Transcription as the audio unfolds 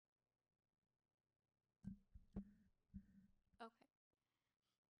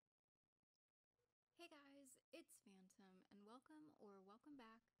or welcome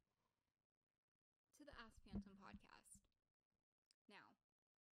back to the Ask Phantom podcast. Now,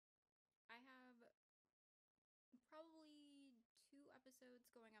 I have probably 2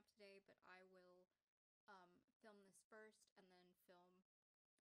 episodes going up today, but I will film this first and then film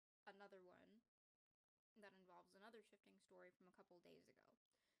another one that involves another shifting story from a couple days ago.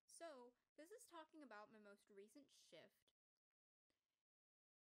 So, this is talking about my most recent shift.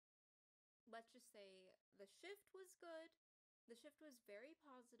 Let's just say the shift was good. The shift was very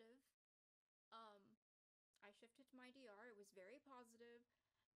positive. I shifted to my DR. It was very positive.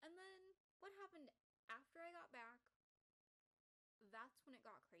 And then what happened after I got back? That's when it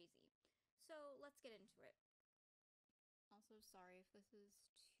got crazy. So let's get into it. Also, sorry if this is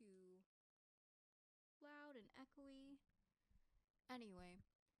too loud and echoey. Anyway,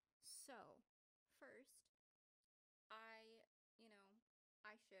 so first, I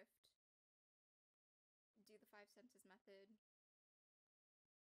shift, do the 5 senses method.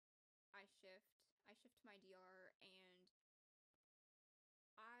 I shift to my DR, and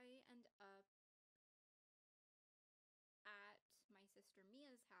I end up at my sister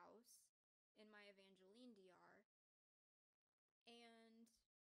Mia's house in my Evangeline DR, and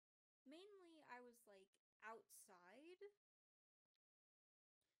mainly I was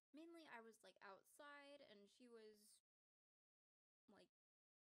outside. And she was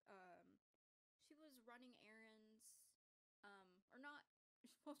she was running errands, or not.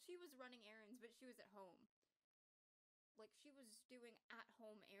 Well, she was running errands, but she was at home. She was doing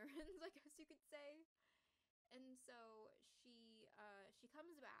at-home errands, I guess you could say. And so she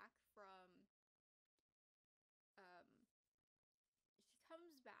comes back from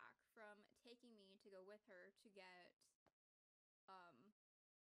taking me to go with her to get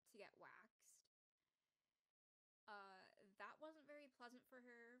waxed. That wasn't very pleasant for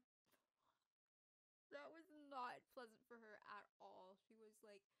her. That was not pleasant for her at all. She was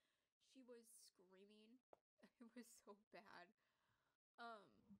screaming. It was so bad. I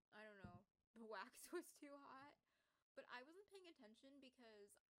don't know. The wax was too hot. But I wasn't paying attention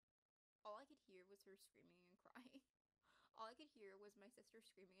because all I could hear was her screaming and crying. All I could hear was my sister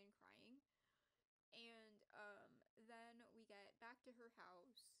screaming and crying. And then we get back to her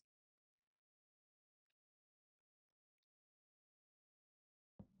house.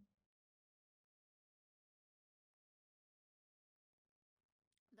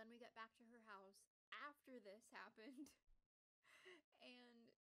 After this happened. And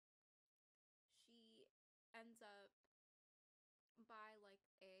she ends up by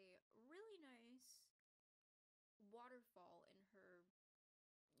a really nice waterfall in her,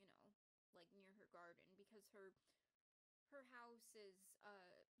 near her garden, because her house is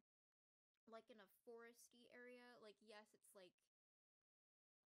in a foresty area.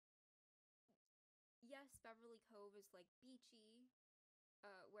 Yes, Beverly Cove is beachy,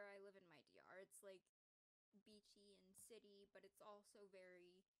 where I live in my DR. It's beachy and city, but it's also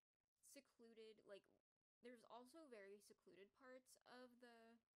very secluded. There's also very secluded parts of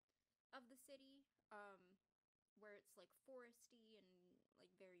the city, where it's foresty and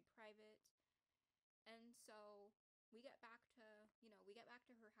very private. And so we get back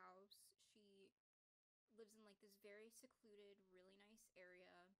to her house. She lives in this very secluded, really nice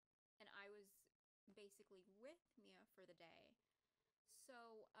area, and I was basically with Mia for the day.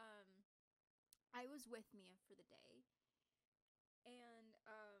 So I was with Mia for the day, and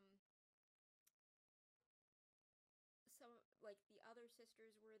some the other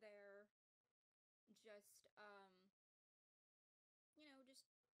sisters were there, just just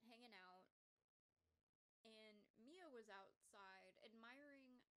hanging out. And Mia was outside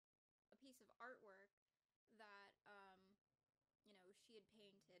admiring a piece of artwork that she had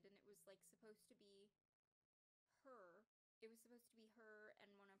painted, and it was supposed to be her. It was supposed to be her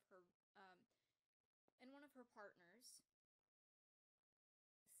and one of her partners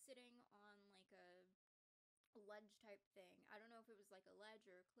sitting on a ledge type thing. I don't know if it was a ledge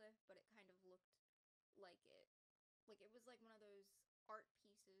or a cliff, but it kind of looked like it. It was one of those art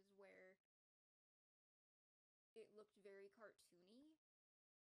pieces where it looked very cartoony.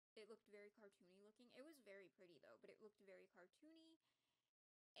 It looked very cartoony looking. It was very pretty though, but it looked very cartoony.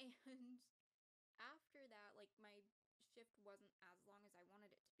 And after that, my shift wasn't as long as I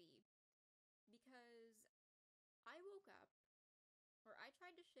wanted it to be, because I woke up, or I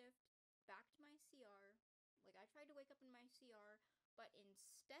tried to shift back to my CR. I tried to wake up in my CR, but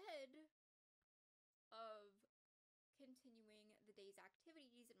instead of continuing the day's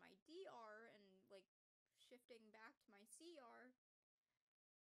activities in my DR and shifting back to my CR,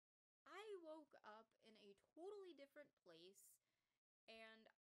 I woke up in a totally different place, and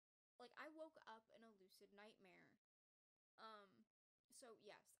I woke up in a lucid nightmare. So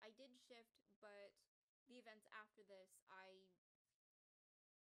yes, I did shift, but the events after this, I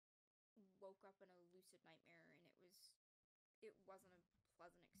woke up in a lucid nightmare, and it wasn't a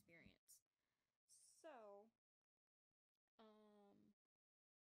pleasant experience. So, um,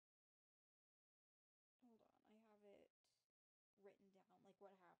 hold on, I have it written down, like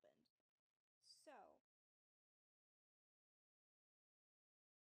what happened. So,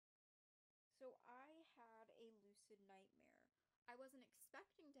 I had a lucid nightmare. I wasn't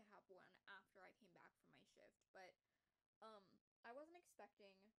expecting to have one after I came back from my shift, but I wasn't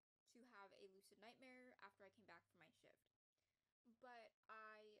expecting to have a lucid nightmare after I came back from my shift. But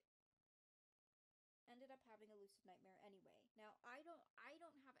I ended up having a lucid nightmare anyway. Now, I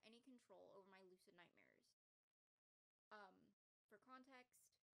don't have any control over my lucid nightmares. For context,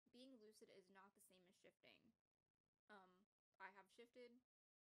 being lucid is not the same as shifting. Um, I have shifted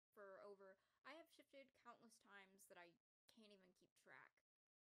I have shifted countless times that I can't even keep track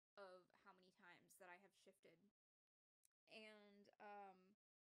of how many times that I have shifted. And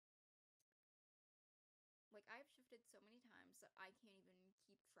like I've shifted so many times that I can't even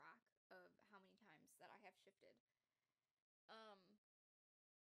keep track of how many times that I have shifted. Um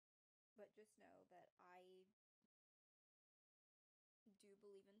but just know that I do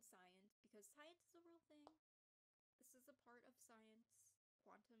believe in science because science is a real thing. This is a part of science.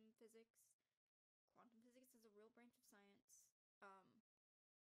 Quantum physics. Quantum physics is a real branch of science. Um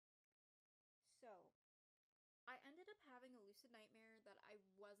so I ended up having a lucid nightmare that I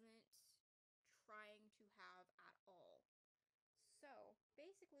wasn't trying to have at all. So,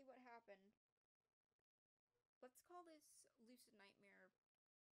 basically, what happened, let's call this lucid nightmare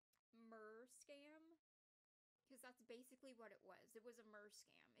Mer scam, because that's basically what it was. It was a Mer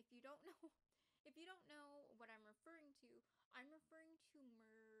scam. If you don't know, if you don't know what I'm referring to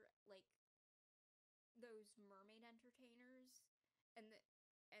like those mermaid entertainers, and this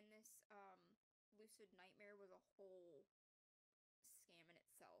lucid nightmare was a whole scam in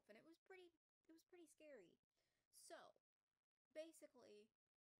itself, and it was pretty scary. So, basically,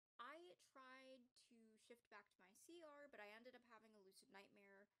 I tried to shift back to my CR, but I ended up having a lucid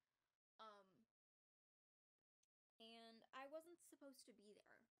nightmare. Um, and I wasn't supposed to be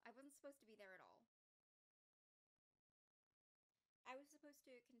there. I wasn't supposed to be there at all. I was supposed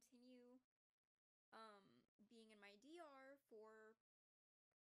to continue being in my DR for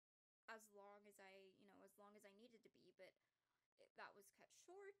as long as I needed to be, but that was cut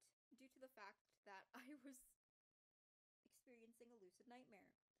short due to the fact that I was experiencing a lucid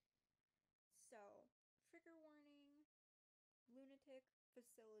nightmare. So, trigger warning, lunatic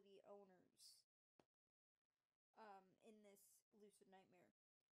facility owners in this lucid nightmare.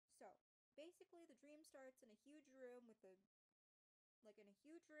 So, basically the dream starts in a huge room with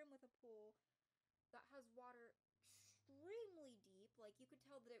a pool that has water extremely deep. Like you could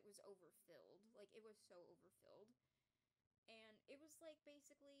tell that it was overfilled. Like it was so overfilled. And it was like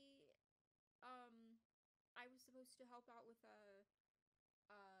basically I was supposed to help out with uh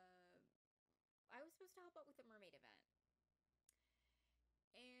a mermaid event.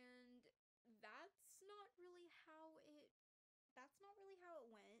 And that's not really how it that's not really how it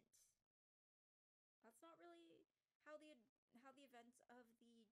went. That's not really how the events of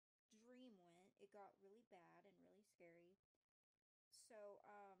the dream went. It got really bad and really scary. So,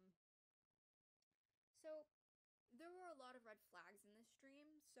 so there were a lot of red flags in this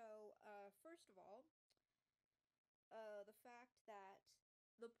dream. So, first of all, the fact that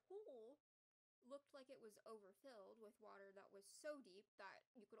the pool looked like it was overfilled with water that was so deep that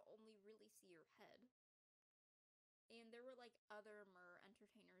you could only really see your head. And there were like other mer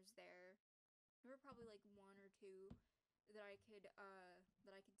entertainers there. There were probably like one or two that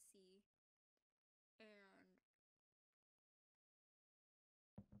I could see. And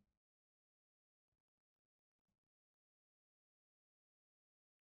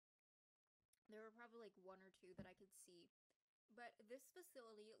there were probably like one or two that I could see. But this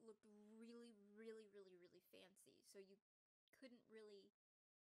facility looked really, really, really, really fancy. So you couldn't really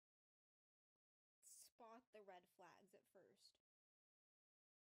spot the red flags at first.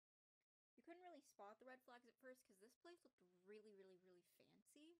 You couldn't really spot the red flags at first because this place looked really, really, really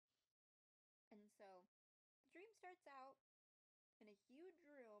fancy. And so the dream starts out in a huge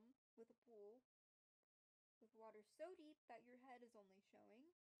room with a pool with water so deep that your head is only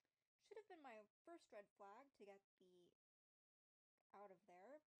showing. Should have been my first red flag to get the out of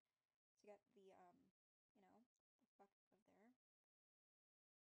there, to get the fuck out of there.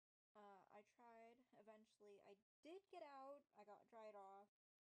 I tried. Eventually, I did get out. I got dried off.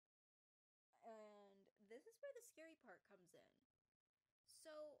 And this is where the scary part comes in.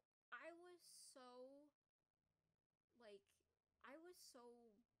 So, I was so, like, I was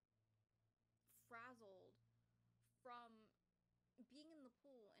so frazzled from being in the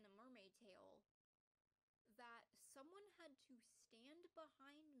pool in a mermaid tail that someone had to stand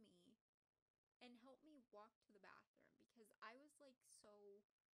behind me and help me walk to the bathroom because I was like so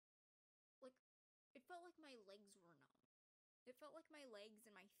like it felt like my legs were numb. It felt like my legs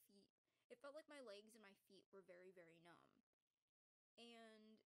and my feet. It felt like my legs and my feet were very, very numb.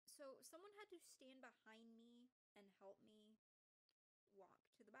 And so someone had to stand behind me and help me walk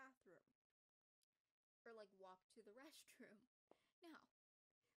to the bathroom or like walk to the restroom. Now,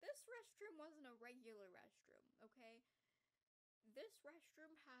 this restroom wasn't a regular restroom, okay? This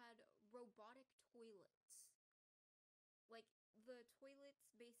restroom had robotic toilets. Like, the toilets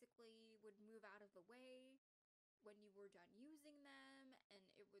basically would move out of the way when you were done using them, and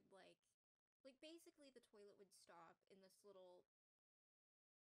it would, like, basically the toilet would stop in this little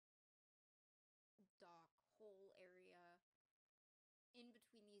dock hole area in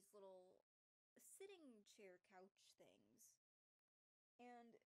between these little sitting chair couch things.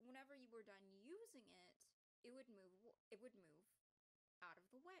 And whenever you were done using it, it would move out of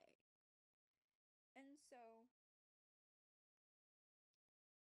the way. And so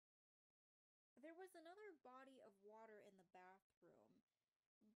there was another body of water in the bathroom,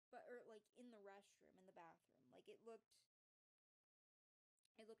 but or like in the restroom in the bathroom. Like it looked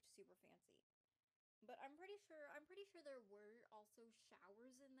super fancy. But I'm pretty sure there were also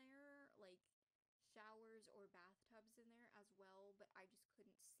showers in there, like showers or bathtubs in there as well, but I just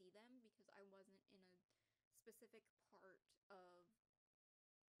couldn't see them because I wasn't in a specific part of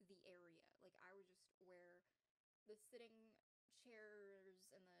the area. Like I was just where the sitting chairs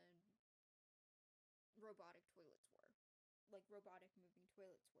and the robotic toilets were. Like robotic moving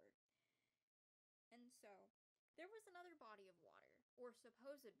toilets were. And so there was another body of water, or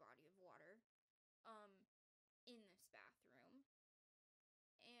supposed body of water, um, in this bathroom.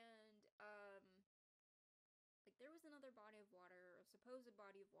 And like there was another body of water, a supposed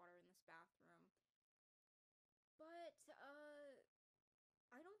body of water in this bathroom. But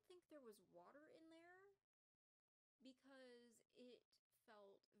I don't think there was water in there because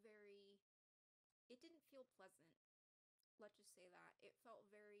felt very it didn't feel pleasant. Let's just say that. It felt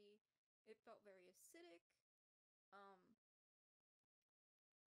very acidic. Um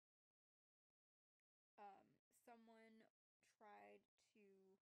um someone tried to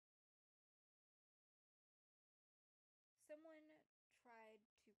someone tried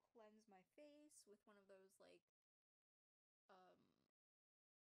to cleanse my face with one of those like um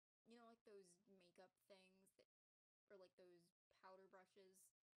like those makeup things that or like those powder brushes.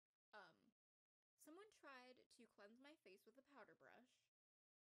 Um Someone tried to cleanse my face with a powder brush,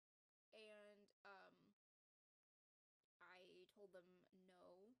 and I told them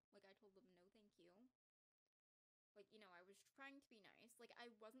no. Like I told them no, thank you. Like, I was trying to be nice. Like I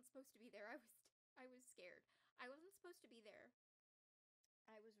wasn't supposed to be there. I was scared. I wasn't supposed to be there.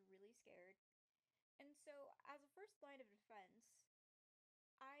 I was really scared. And so, as a first line of defense,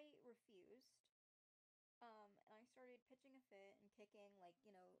 I refused. And I started pitching a fit and kicking,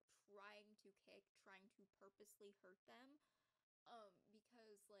 like, trying to kick, trying to purposely hurt them.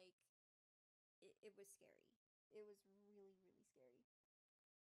 Because, like, it was scary. It was really, really scary.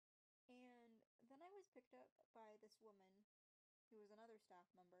 And then I was picked up by this woman who was another staff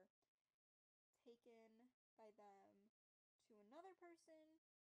member, taken by them to another person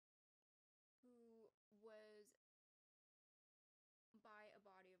who was by a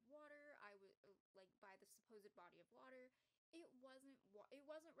body of water. I was like by the supposed body of water. It wasn't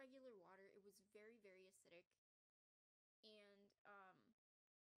regular water. It was very, very acidic. And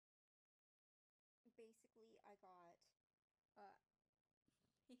basically I got uh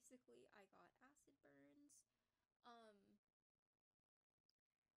basically I got acid burns. Um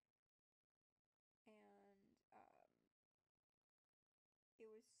and it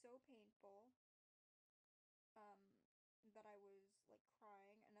was so painful that I was like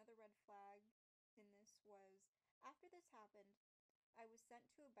crying. Another red flag in this was after this happened, I was sent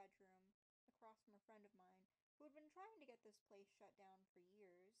to a bedroom across from a friend of mine who had been trying to get this place shut down for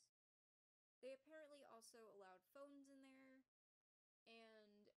years. They apparently also allowed phones in there,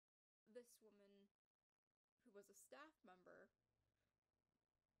 and this woman, who was a staff member,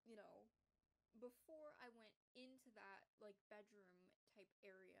 you know, before I went into that like bedroom type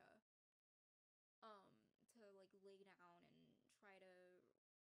area, to like lay down and try to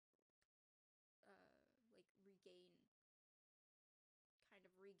like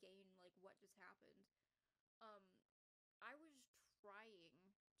regain like what just happened. Um I was trying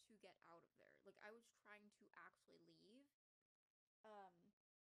to get out of there. Like I was trying to actually leave. Um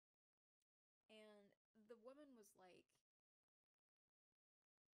and the woman was like,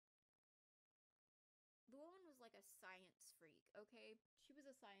 okay? She was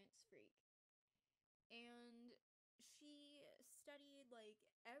a science freak. And she studied, like,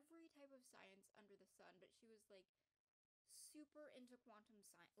 every type of science under the sun, but she was, like, super into quantum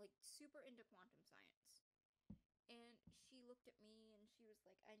science, And she looked at me and she was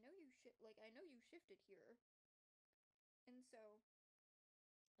like, I know you shifted here. And so,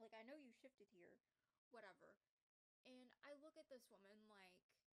 like, I know you shifted here, whatever. And I look at this woman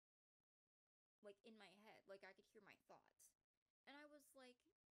like in my head, like I could hear my thoughts. And I was like,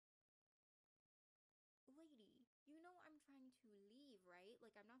 lady, you know I'm trying to leave, right?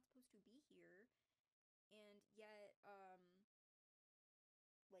 Like, I'm not supposed to be here. And yet,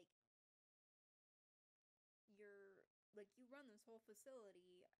 like, you run this whole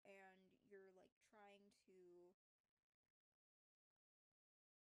facility and you're, like, trying to,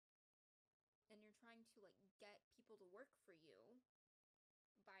 like, get people to work for you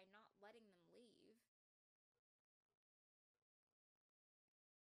by not letting them leave.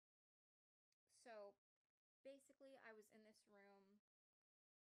 So, basically, I was in this room.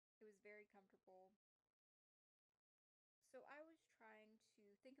 It was very comfortable. So I was trying to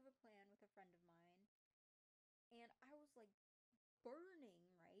think of a plan with a friend of mine, and I was like burning,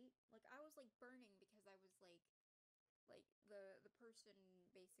 right? Like I was like burning because I was like the person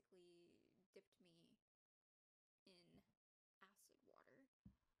basically dipped me in acid water.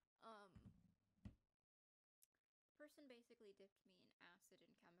 Um the person basically dipped me in acid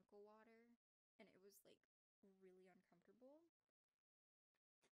and chemical water, and it was like really uncomfortable.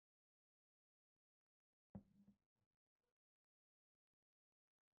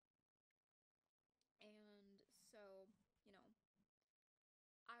 And so, you know,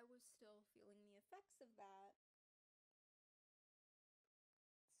 I was still feeling the effects of that.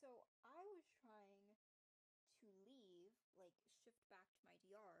 So I was trying to leave, like shift back to my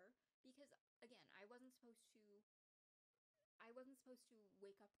DR, because again, I wasn't supposed to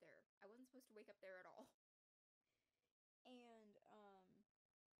wake up there. I wasn't supposed to wake up there at all. And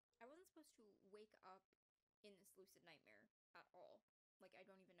I wasn't supposed to wake up in this lucid nightmare at all. Like, I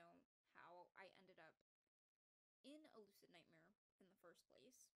don't even know how I ended up in a lucid nightmare in the first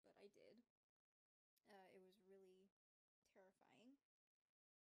place, but I did. It was really terrifying.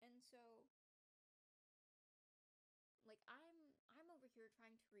 And so, like, I'm over here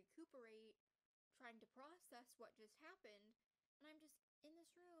trying to recuperate, trying to process what just happened, and I'm just in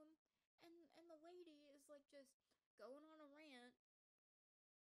this room, and the lady is like just going on a rant,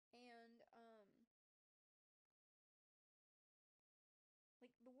 and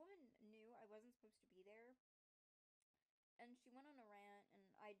like, the woman knew I wasn't supposed to be there, and she went on a rant, and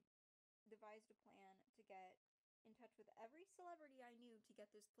I devised a plan to get in touch with every celebrity I knew to get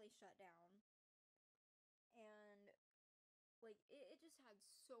this place shut down. And like, it just had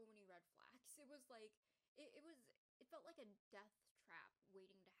so many red flags. It was like it felt like a death trap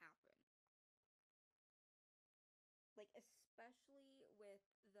waiting to happen. Like, especially with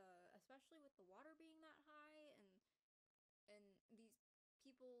the water being that high, and these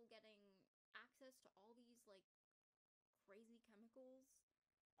people getting access to all these like crazy chemicals,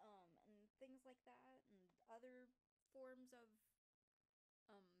 and things like that, and other forms of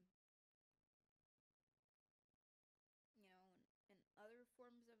um and other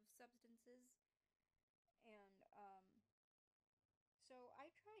forms of substances. And so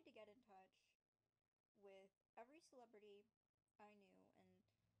I tried to get in touch with every celebrity I knew, and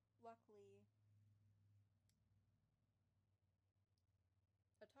luckily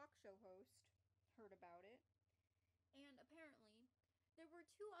a talk show host heard about it. And apparently there were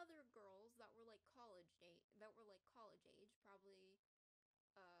two other girls that were like college age, probably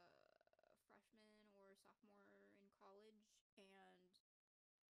freshman or sophomore in college, and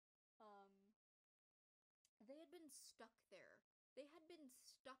they had been stuck there. They had been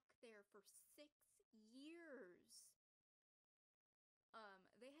stuck there for 6 years.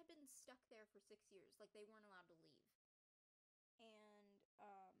 They had been stuck there for 6 years. Like, they weren't allowed to leave. And,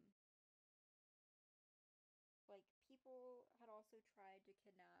 like, people had also tried to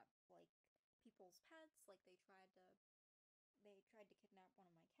kidnap, like, people's pets. Like, they tried to kidnap one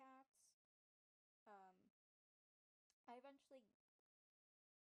of my cats. Um,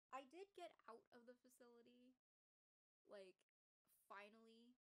 I did get out of the facility, like,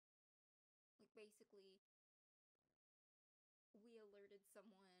 finally. Like, basically, we alerted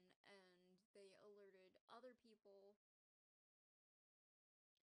someone, and they alerted other people.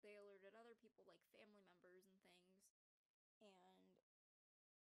 They alerted other people, like family members and things. And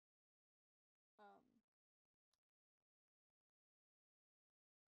um,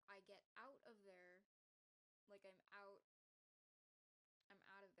 I get out of there. Like, I'm out. I'm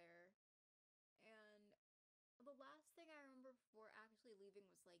out of there. And the last thing I remember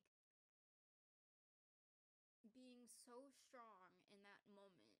so strong in that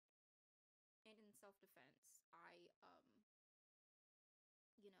moment and in self-defense.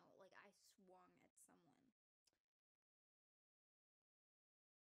 Like I swung at someone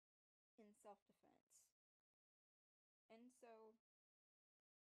in self-defense. And so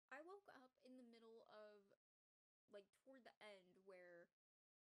I woke up in the middle of, like, toward the end where,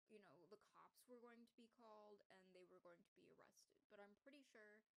 the cops were going to be called and they were going to be arrested. But I'm pretty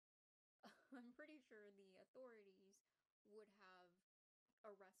sure, I'm pretty sure the authorities would have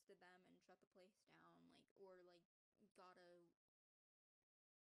arrested them and shut the place down, got a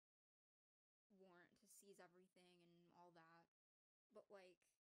warrant to seize everything and all that. But,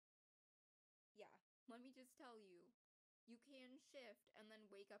 yeah, let me just tell you, you can shift and then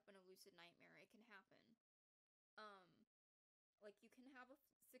wake up in a lucid nightmare. It can happen. You can have a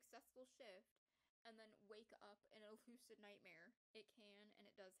successful shift and then wake up in a lucid nightmare. It can, and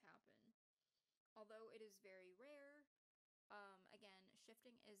it does happen. Although it is very rare, again,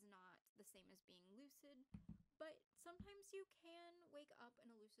 shifting is not the same as being lucid, but sometimes you can wake up in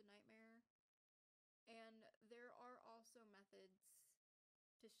a lucid nightmare. And there are also methods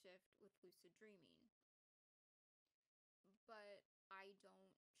to shift with lucid dreaming. But I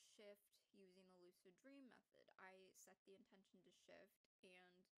don't shift using the lucid dream method. I set the intention to shift,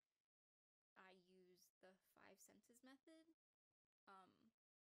 and I use the five senses method.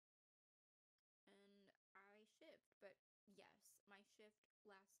 And I shift. But yes, my shift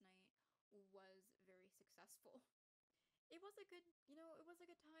last night was very successful. It was a good, it was a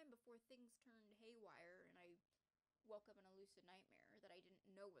good time before things turned haywire and I woke up in a lucid nightmare that I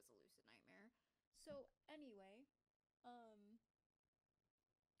didn't know was a lucid nightmare. So anyway,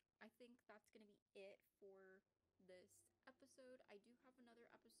 I think that's going to be it for this episode. I do have another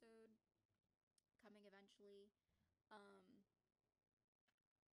episode coming eventually.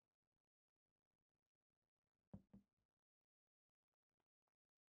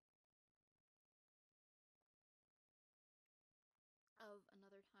 Of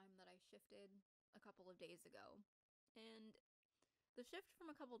another time that I shifted a couple of days ago. And the shift from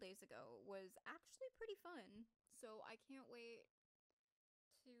a couple days ago was actually pretty fun. So I can't wait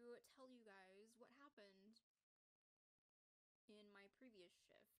to tell you guys what happened in my previous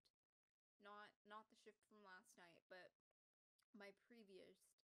shift. Not the shift from last night, but my previous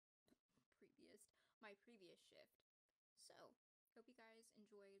shift. So, hope you guys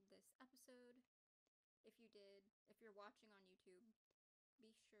enjoyed this episode. If you did, if you're watching on YouTube, be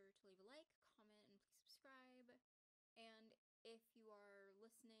sure to leave a like, comment, and please subscribe. And if you are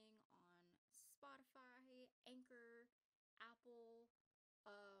listening on Spotify, Anchor, Apple,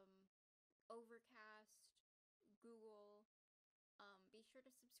 Overcast, Google, be sure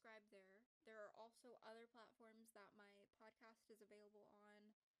to subscribe there. There are also other platforms that my podcast is available on.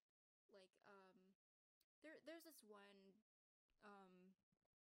 There's this one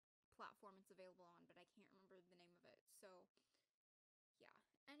platform it's available on, but I can't remember the name of it. So, yeah.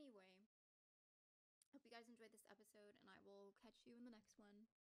 Anyway, hope you guys enjoyed this episode, and I will catch you in the next one.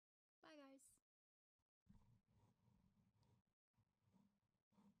 Bye, guys.